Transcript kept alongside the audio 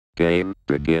Game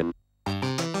begin.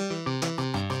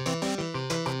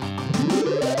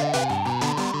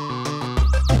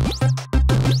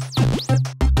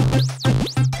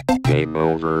 Game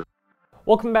over.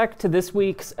 Welcome back to this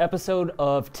week's episode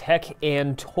of Tech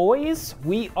and Toys.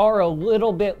 We are a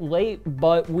little bit late,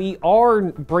 but we are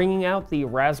bringing out the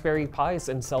Raspberry Pis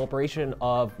in celebration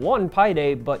of 1, Pi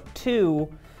Day, but 2,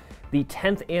 the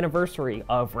 10th anniversary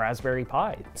of Raspberry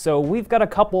Pi. So we've got a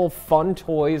couple fun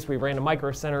toys. We ran to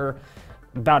Micro Center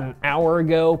about an hour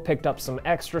ago, picked up some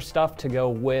extra stuff to go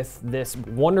with this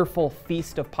wonderful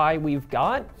feast of pie we've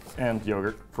got. And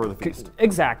yogurt for the feast.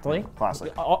 Exactly.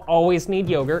 Classic. Always need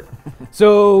yogurt.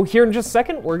 So here in just a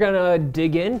second, we're gonna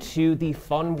dig into the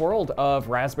fun world of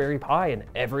Raspberry Pi and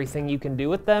everything you can do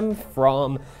with them,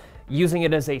 from using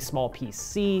it as a small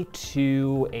PC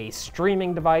to a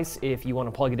streaming device if you want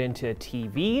to plug it into a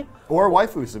TV. Or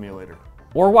waifu simulator.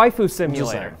 Or waifu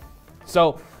simulator.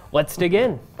 So let's dig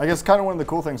in. I guess kind of one of the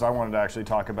cool things I wanted to actually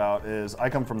talk about is I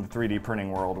come from the 3D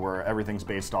printing world where everything's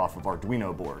based off of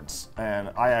Arduino boards. And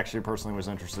I actually personally was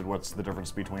interested what's the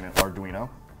difference between an Arduino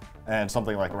and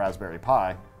something like a Raspberry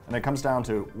Pi. And it comes down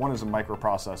to one is a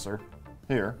microprocessor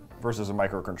here versus a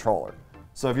microcontroller.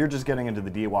 So if you're just getting into the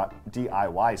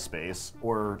DIY space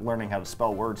or learning how to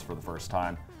spell words for the first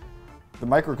time, the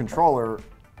microcontroller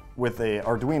with a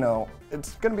Arduino,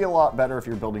 it's going to be a lot better if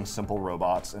you're building simple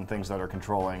robots and things that are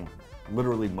controlling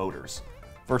literally motors.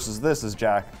 Versus this, as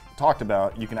Jack talked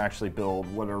about, you can actually build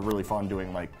what are really fun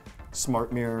doing, like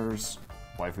smart mirrors,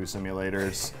 waifu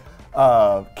simulators,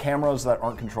 cameras that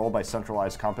aren't controlled by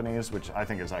centralized companies, which I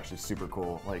think is actually super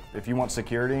cool. Like if you want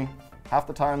security, half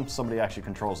the time somebody actually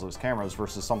controls those cameras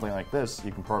versus something like this,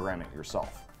 you can program it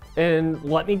yourself. And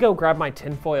let me go grab my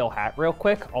tinfoil hat real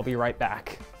quick. I'll be right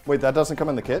back. Wait, that doesn't come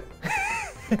in the kit?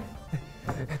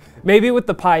 Maybe with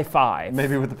the Pi 5.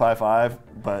 Maybe with the Pi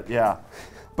 5, but yeah.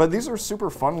 But these are super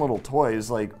fun little toys.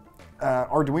 Like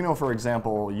Arduino, for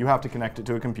example, you have to connect it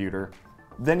to a computer.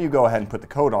 Then you go ahead and put the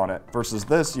code on it. Versus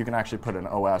this, you can actually put an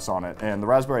OS on it. And the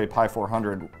Raspberry Pi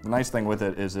 400, the nice thing with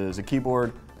it is a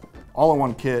keyboard, all in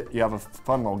one kit. You have a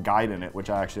fun little guide in it, which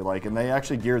I actually like. And they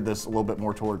actually geared this a little bit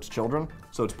more towards children,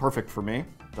 so it's perfect for me.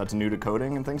 That's new to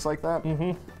coding and things like that.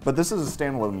 But this is a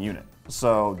standalone unit.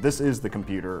 So this is the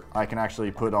computer. I can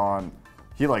actually put on,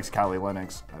 he likes Kali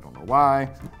Linux. I don't know why.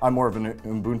 I'm more of an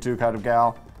Ubuntu kind of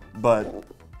gal. But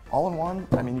all in one,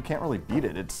 I mean, you can't really beat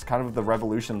it. It's kind of the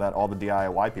revolution that all the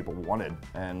DIY people wanted.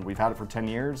 And we've had it for 10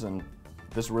 years, and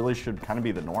this really should kind of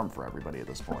be the norm for everybody at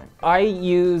this point. I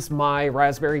use my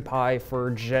Raspberry Pi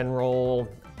for general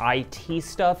IT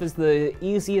stuff is the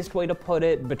easiest way to put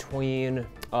it, between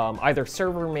either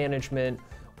server management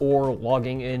or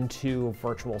logging into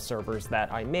virtual servers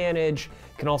that I manage.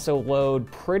 Can also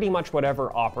load pretty much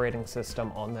whatever operating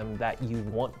system on them that you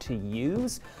want to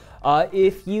use.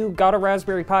 If you got a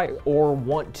Raspberry Pi or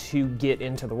want to get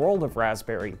into the world of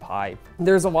Raspberry Pi,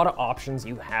 there's a lot of options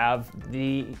you have.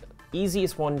 The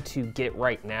easiest one to get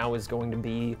right now is going to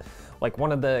be like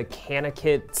one of the Cana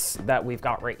kits that we've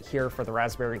got right here for the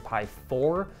Raspberry Pi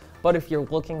 4. But if you're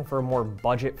looking for a more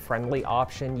budget-friendly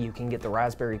option, you can get the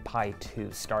Raspberry Pi 2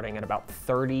 starting at about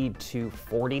 $30 to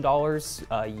 $40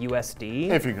 USD.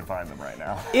 If you can find them right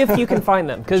now. If you can find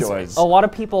them, because a lot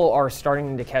of people are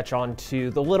starting to catch on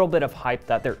to the little bit of hype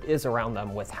that there is around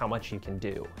them with how much you can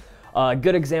do. A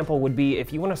good example would be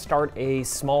if you want to start a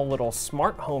small little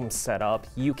smart home setup,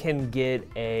 you can get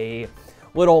a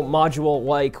little module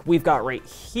like we've got right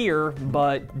here,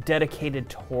 but dedicated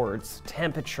towards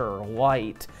temperature,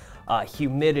 light,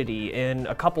 humidity, and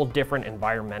a couple different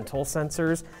environmental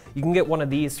sensors. You can get one of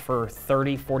these for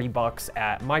 30, 40 bucks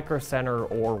at Micro Center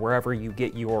or wherever you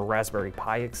get your Raspberry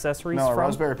Pi accessories from.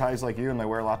 Raspberry Pis like you, and they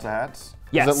wear lots of hats?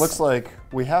 Yes. 'Cause it looks like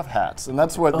we have hats, and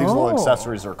that's what these little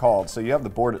accessories are called. So you have the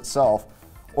board itself,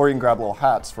 or you can grab little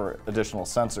hats for additional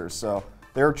sensors. So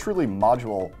they're truly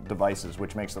module devices,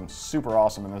 which makes them super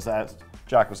awesome. And as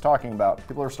Jack was talking about,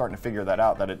 people are starting to figure that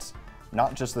out, that it's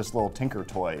not just this little tinker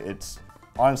toy. It's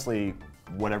honestly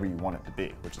whatever you want it to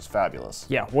be, which is fabulous.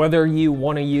 Yeah, whether you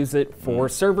want to use it for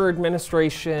server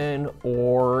administration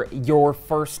or your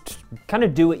first kind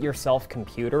of do-it-yourself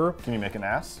computer. Can you make an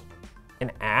ass?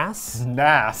 An ass?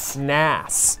 NAS.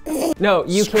 NAS. No,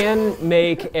 you can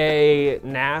make a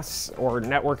NAS or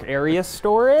network area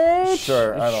storage.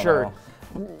 Sure, I don't know.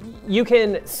 You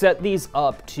can set these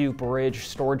up to bridge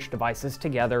storage devices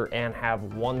together and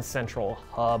have one central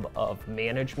hub of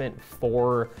management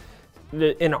for,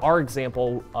 in our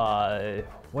example,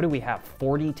 what do we have?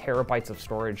 40 terabytes of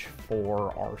storage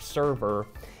for our server.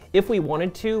 If we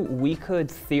wanted to, we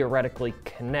could theoretically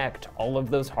connect all of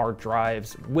those hard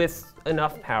drives with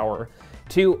enough power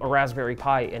to a Raspberry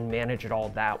Pi and manage it all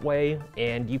that way.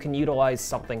 And you can utilize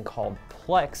something called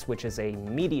Plex, which is a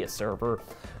media server,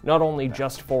 not only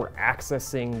just for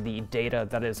accessing the data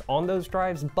that is on those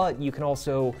drives, but you can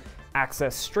also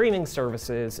access streaming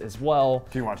services as well.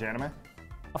 Do you watch anime?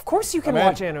 Of course you can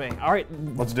watch anime. All right.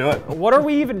 Let's do it. What are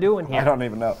we even doing here? I don't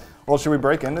even know. Well, should we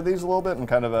break into these a little bit and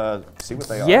kind of see what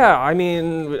they are? Yeah, I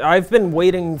mean, I've been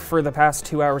waiting for the past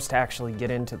 2 hours to actually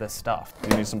get into this stuff.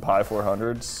 You need some Pi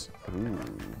 400s.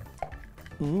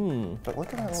 Ooh. But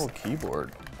look at that little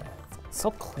keyboard.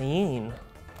 So clean.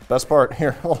 Best part,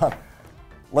 here, hold on.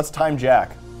 Let's time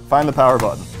jack. Find the power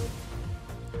button.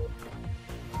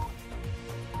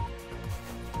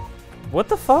 What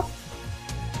the fuck?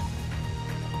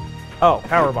 Oh,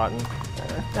 power button.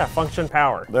 Yeah, function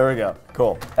power. There we go,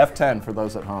 cool. F10 for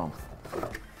those at home.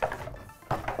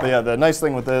 But yeah, the nice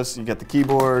thing with this, you get the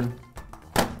keyboard,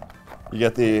 you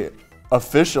get the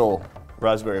official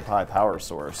Raspberry Pi power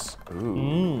source.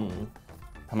 Ooh.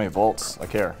 How many volts? I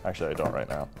care. Actually, I don't right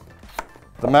now.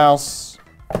 The mouse,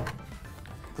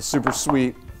 the super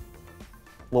sweet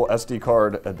little SD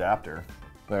card adapter.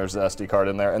 There's the SD card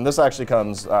in there. And this actually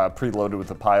comes preloaded with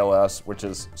the Pi OS, which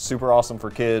is super awesome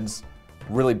for kids.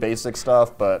 Really basic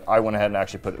stuff, but I went ahead and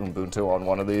actually put Ubuntu on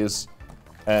one of these.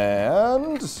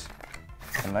 And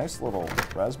a nice little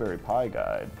Raspberry Pi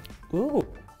guide. Ooh.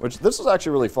 Which this is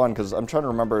actually really fun because I'm trying to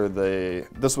remember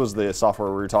this was the software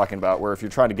we were talking about where if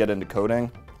you're trying to get into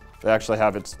coding, they actually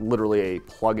have, it's literally a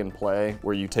plug and play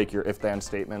where you take your if-then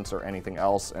statements or anything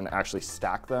else and actually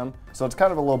stack them. So it's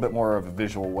kind of a little bit more of a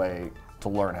visual way to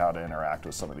learn how to interact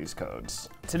with some of these codes.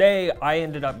 Today, I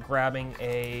ended up grabbing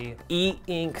a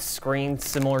e-ink screen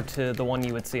similar to the one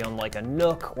you would see on like a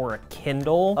Nook or a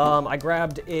Kindle. I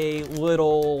grabbed a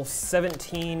little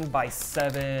 17 by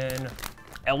 7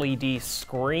 LED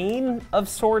screen of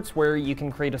sorts where you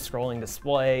can create a scrolling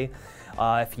display.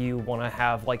 If you want to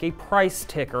have like a price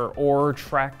ticker or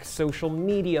track social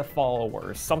media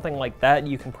followers, something like that,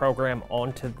 you can program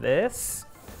onto this.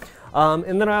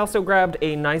 And then I also grabbed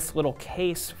a nice little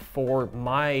case for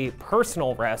my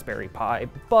personal Raspberry Pi,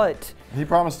 but... He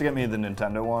promised to get me the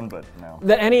Nintendo one, but no.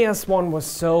 The NES one was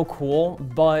so cool,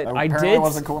 but I did... Apparently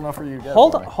wasn't cool enough for you to get.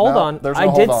 Hold on.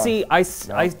 I did see...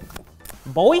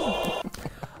 Boy?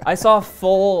 I saw a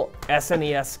full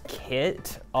SNES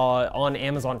kit on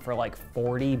Amazon for like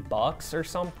 40 bucks or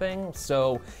something.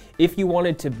 So if you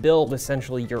wanted to build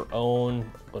essentially your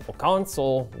own little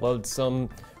console, load some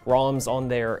ROMs on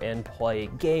there and play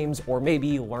games, or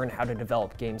maybe learn how to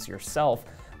develop games yourself,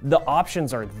 the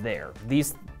options are there.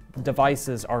 These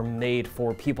devices are made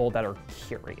for people that are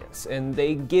curious, and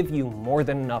they give you more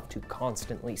than enough to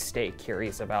constantly stay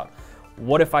curious about,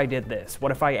 what if I did this?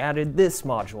 What if I added this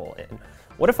module in?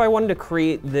 What if I wanted to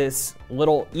create this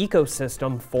little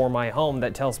ecosystem for my home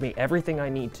that tells me everything I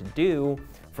need to do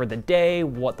for the day,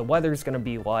 what the weather's gonna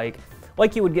be like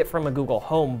you would get from a Google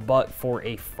Home, but for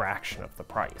a fraction of the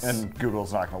price. And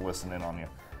Google's not gonna listen in on you.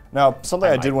 Now, something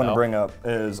I did want to bring up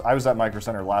is I was at Micro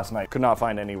Center last night, could not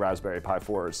find any Raspberry Pi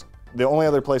 4s. The only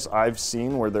other place I've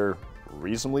seen where they're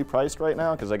reasonably priced right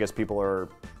now, because I guess people are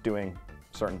doing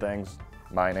certain things,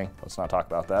 mining, let's not talk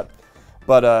about that.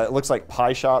 But it looks like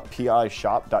PiShop,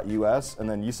 pishop.us, and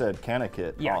then you said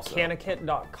CanaKit. Yeah, also.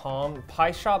 CanaKit.com.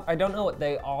 PiShop, I don't know what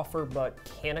they offer, but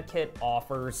CanaKit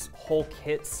offers whole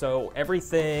kits, so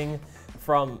everything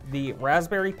from the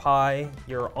Raspberry Pi,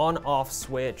 your on-off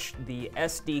switch, the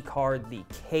SD card, the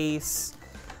case.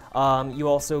 You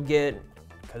also get,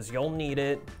 because you'll need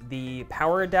it, the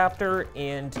power adapter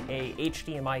and a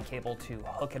HDMI cable to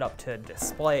hook it up to a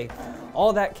display.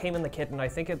 All that came in the kit, and I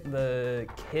think the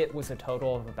kit was a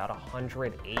total of about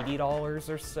 $180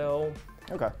 or so.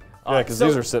 Okay. Yeah, because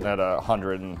these are sitting at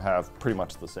 100 and have pretty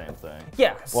much the same thing.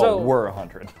 Yeah, well, were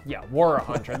 100. Yeah, were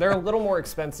 100. They're a little more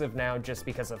expensive now just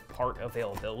because of part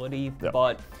availability, Yep.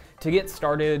 But to get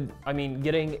started, I mean,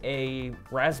 getting a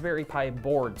Raspberry Pi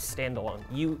board standalone,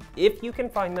 if you can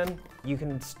find them, you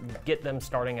can get them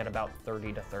starting at about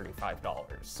 $30 to $35.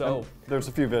 So and there's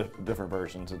a few different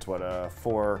versions. It's what, a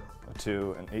 4, a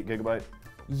 2, and 8 gigabyte?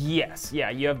 Yes, yeah,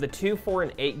 you have the 2, 4,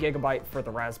 and 8 gigabyte for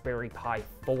the Raspberry Pi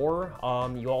 4.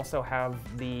 You also have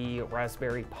the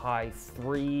Raspberry Pi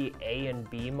 3 A and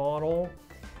B model.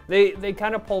 They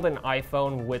kind of pulled an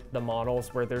iPhone with the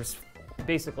models where there's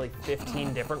basically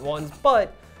 15 different ones,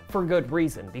 but for good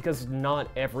reason, because not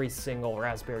every single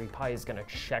Raspberry Pi is going to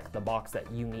check the box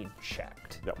that you need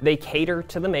checked. Yep. They cater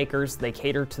to the makers, they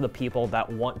cater to the people that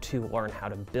want to learn how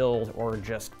to build or are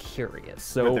just curious.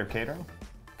 So with their catering?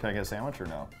 Can I get a sandwich or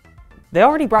no? They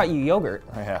already brought you yogurt.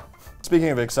 Oh, yeah. Speaking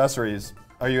of accessories,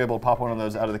 are you able to pop one of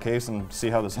those out of the case and see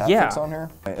how this hat fits on here?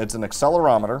 It's an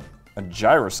accelerometer, a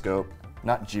gyroscope,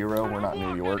 not gyro, we're not in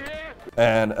New York,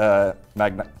 and a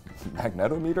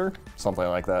magnetometer, something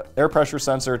like that, air pressure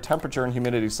sensor, temperature and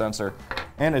humidity sensor,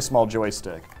 and a small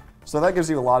joystick. So that gives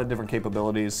you a lot of different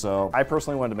capabilities. So I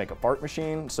personally wanted to make a fart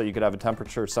machine, so you could have a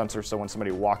temperature sensor, so when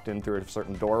somebody walked in through a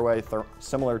certain doorway,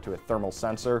 similar to a thermal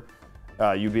sensor,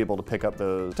 you'd be able to pick up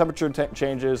the temperature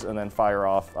changes and then fire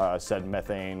off said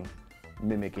methane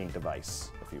mimicking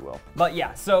device, if you will. But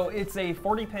yeah, so it's a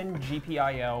 40-pin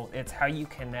GPIO. It's how you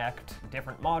connect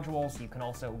different modules. You can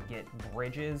also get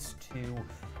bridges to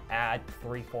add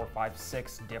 3, 4, 5,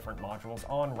 6 different modules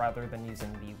on rather than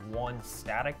using the one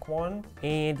static one.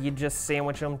 And you just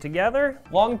sandwich them together.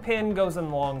 Long pin goes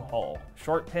in long hole.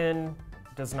 Short pin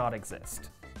does not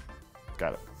exist.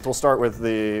 Got it. So we'll start with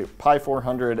the Pi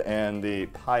 400 and the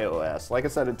Pi OS. Like I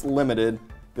said, it's limited.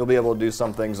 You'll be able to do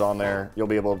some things on there. You'll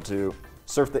be able to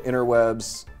surf the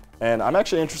interwebs. And I'm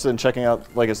actually interested in checking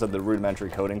out, like I said, the rudimentary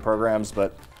coding programs,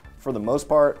 but for the most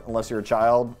part, unless you're a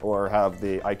child or have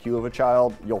the IQ of a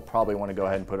child, you'll probably want to go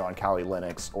ahead and put it on Kali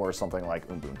Linux or something like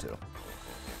Ubuntu.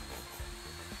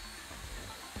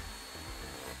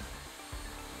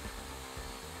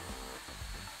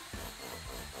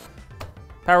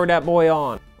 Power that boy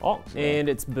on. Oh, and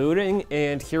it's booting,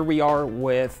 and here we are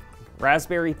with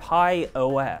Raspberry Pi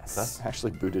OS. That's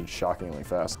actually booted shockingly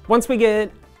fast. Once we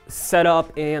get set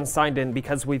up and signed in,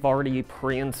 because we've already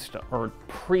preset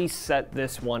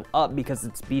this one up because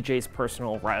it's BJ's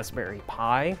personal Raspberry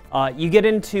Pi, you get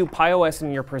into Pi OS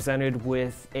and you're presented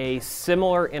with a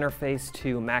similar interface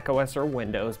to Mac OS or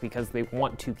Windows because they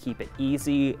want to keep it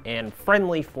easy and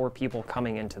friendly for people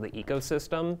coming into the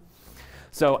ecosystem.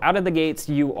 So out of the gates,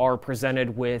 you are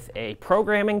presented with a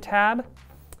programming tab,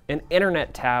 an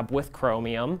internet tab with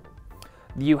Chromium.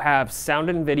 You have sound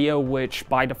and video, which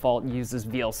by default uses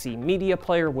VLC Media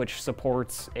Player, which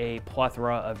supports a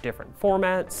plethora of different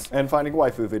formats. And finding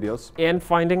waifu videos.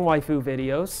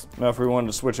 Now, if we wanted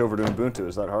to switch over to Ubuntu,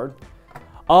 is that hard?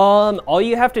 All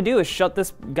you have to do is shut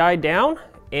this guy down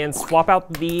and swap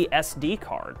out the SD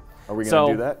card. Are we going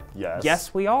to do that? Yes.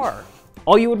 Yes, we are.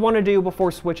 All you would want to do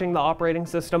before switching the operating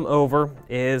system over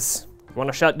is you want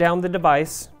to shut down the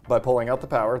device. By pulling out the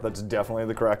power, that's definitely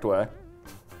the correct way.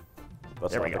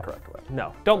 That's there not we go. the correct way.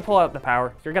 No, don't pull out the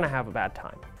power. You're going to have a bad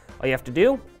time. All you have to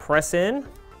do, press in,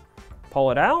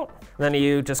 pull it out, then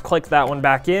you just click that one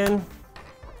back in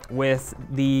with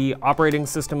the operating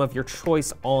system of your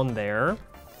choice on there.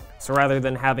 So rather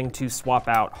than having to swap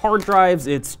out hard drives,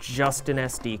 it's just an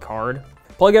SD card.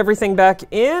 Plug everything back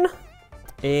in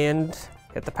and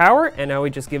hit the power, and now we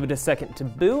just give it a second to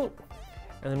boot,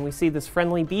 and then we see this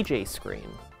friendly BJ screen.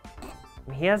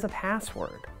 And he has a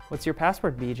password. What's your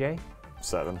password, BJ?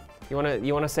 7. You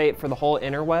wanna say it for the whole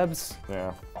interwebs?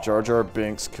 Yeah. Jar Jar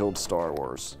Binks killed Star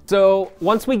Wars. So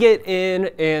once we get in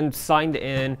and signed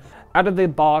in, out of the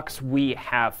box we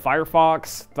have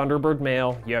Firefox, Thunderbird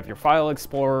Mail, you have your File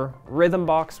Explorer,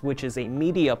 Rhythmbox, which is a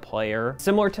media player.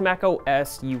 Similar to Mac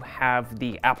OS, you have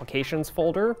the Applications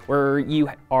folder, where you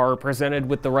are presented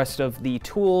with the rest of the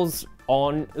tools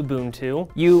on Ubuntu.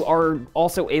 You are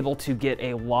also able to get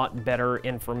a lot better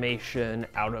information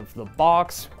out of the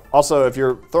box. Also, if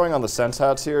you're throwing on the Sense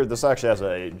hats here, this actually has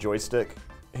a joystick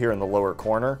here in the lower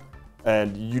corner,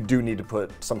 and you do need to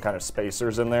put some kind of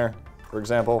spacers in there. For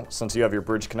example, since you have your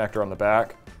bridge connector on the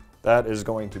back, that is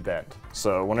going to bend.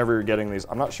 So whenever you're getting these,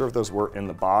 I'm not sure if those were in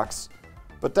the box,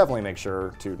 but definitely make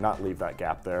sure to not leave that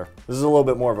gap there. This is a little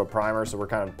bit more of a primer, so we're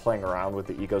kind of playing around with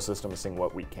the ecosystem and seeing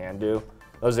what we can do.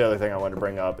 That was the other thing I wanted to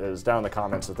bring up, is down in the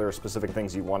comments if there are specific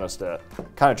things you want us to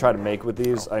kind of try to make with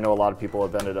these. I know a lot of people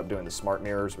have ended up doing the smart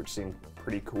mirrors, which seem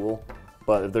pretty cool,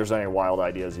 but if there's any wild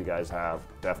ideas you guys have,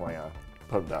 definitely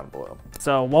put them down below.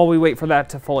 So while we wait for that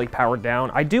to fully power down,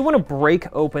 I do want to break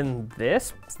open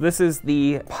this. This is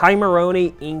the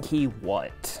Pimeroni Inky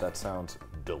What. That sounds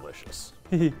delicious.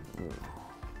 Ooh.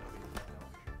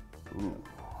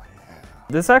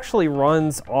 This actually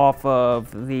runs off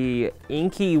of the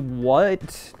Inky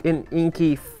What and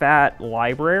Inky Fat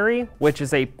library, which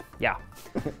is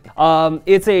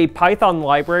it's a Python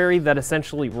library that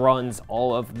essentially runs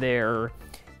all of their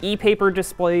e-paper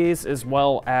displays as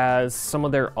well as some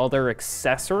of their other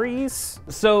accessories.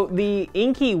 So the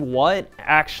Inky What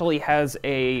actually has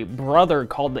a brother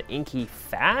called the Inky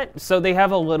Fat. So they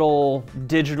have a little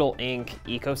digital ink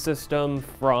ecosystem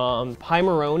from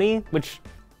Pimeroni, which,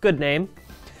 good name.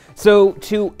 So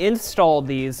to install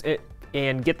these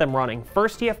and get them running,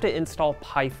 first you have to install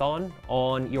Python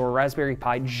on your Raspberry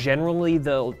Pi. Generally,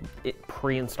 they'll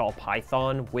pre-install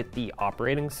Python with the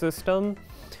operating system.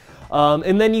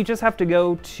 And then you just have to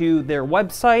go to their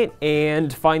website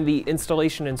and find the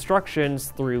installation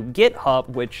instructions through GitHub,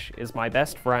 which is my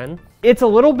best friend. It's a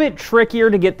little bit trickier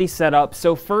to get these set up.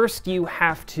 So first you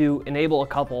have to enable a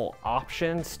couple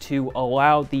options to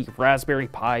allow the Raspberry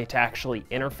Pi to actually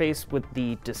interface with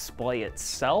the display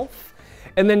itself.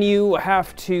 And then you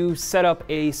have to set up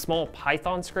a small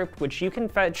Python script, which you can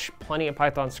fetch plenty of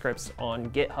Python scripts on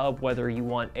GitHub, whether you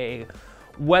want a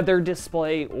weather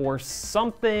display or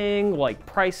something like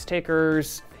price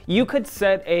tickers. You could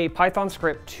set a Python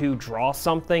script to draw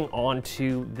something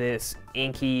onto this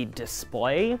inky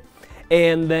display,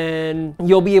 and then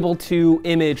you'll be able to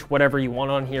image whatever you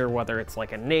want on here, whether it's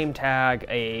like a name tag,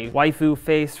 a waifu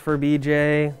face for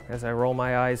BJ, as I roll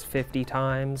my eyes 50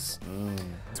 times.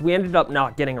 So we ended up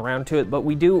not getting around to it, but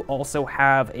we do also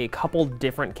have a couple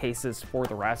different cases for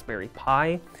the Raspberry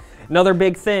Pi. Another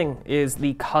big thing is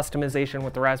the customization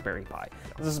with the Raspberry Pi.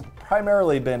 This has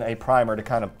primarily been a primer to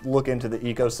kind of look into the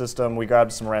ecosystem. We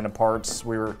grabbed some random parts.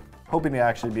 We were hoping to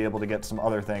actually be able to get some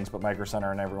other things, but Micro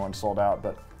Center and everyone sold out.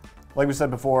 But like we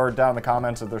said before, down in the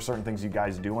comments, if there's certain things you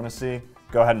guys do want to see,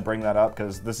 go ahead and bring that up,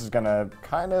 because this is going to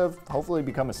kind of hopefully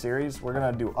become a series. We're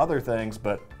going to do other things,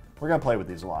 but we're going to play with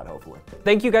these a lot, hopefully.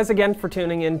 Thank you guys again for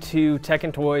tuning in to Tech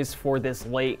and Toys for this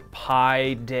late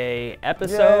Pi Day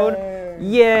episode.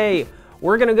 Yay!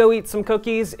 We're going to go eat some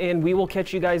cookies, and we will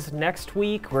catch you guys next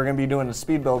week. We're going to be doing a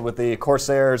speed build with the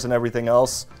Corsairs and everything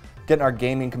else, getting our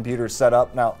gaming computers set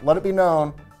up. Now, let it be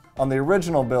known, on the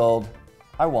original build,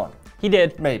 I won. He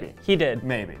did. Maybe. He did.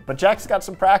 Maybe. But Jack's got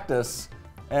some practice,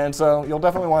 and so you'll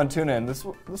definitely want to tune in. This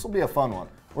will be a fun one.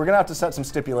 We're going to have to set some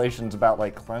stipulations about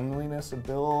like cleanliness of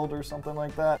build or something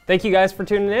like that. Thank you guys for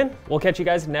tuning in. We'll catch you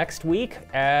guys next week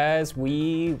as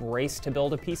we race to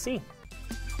build a PC.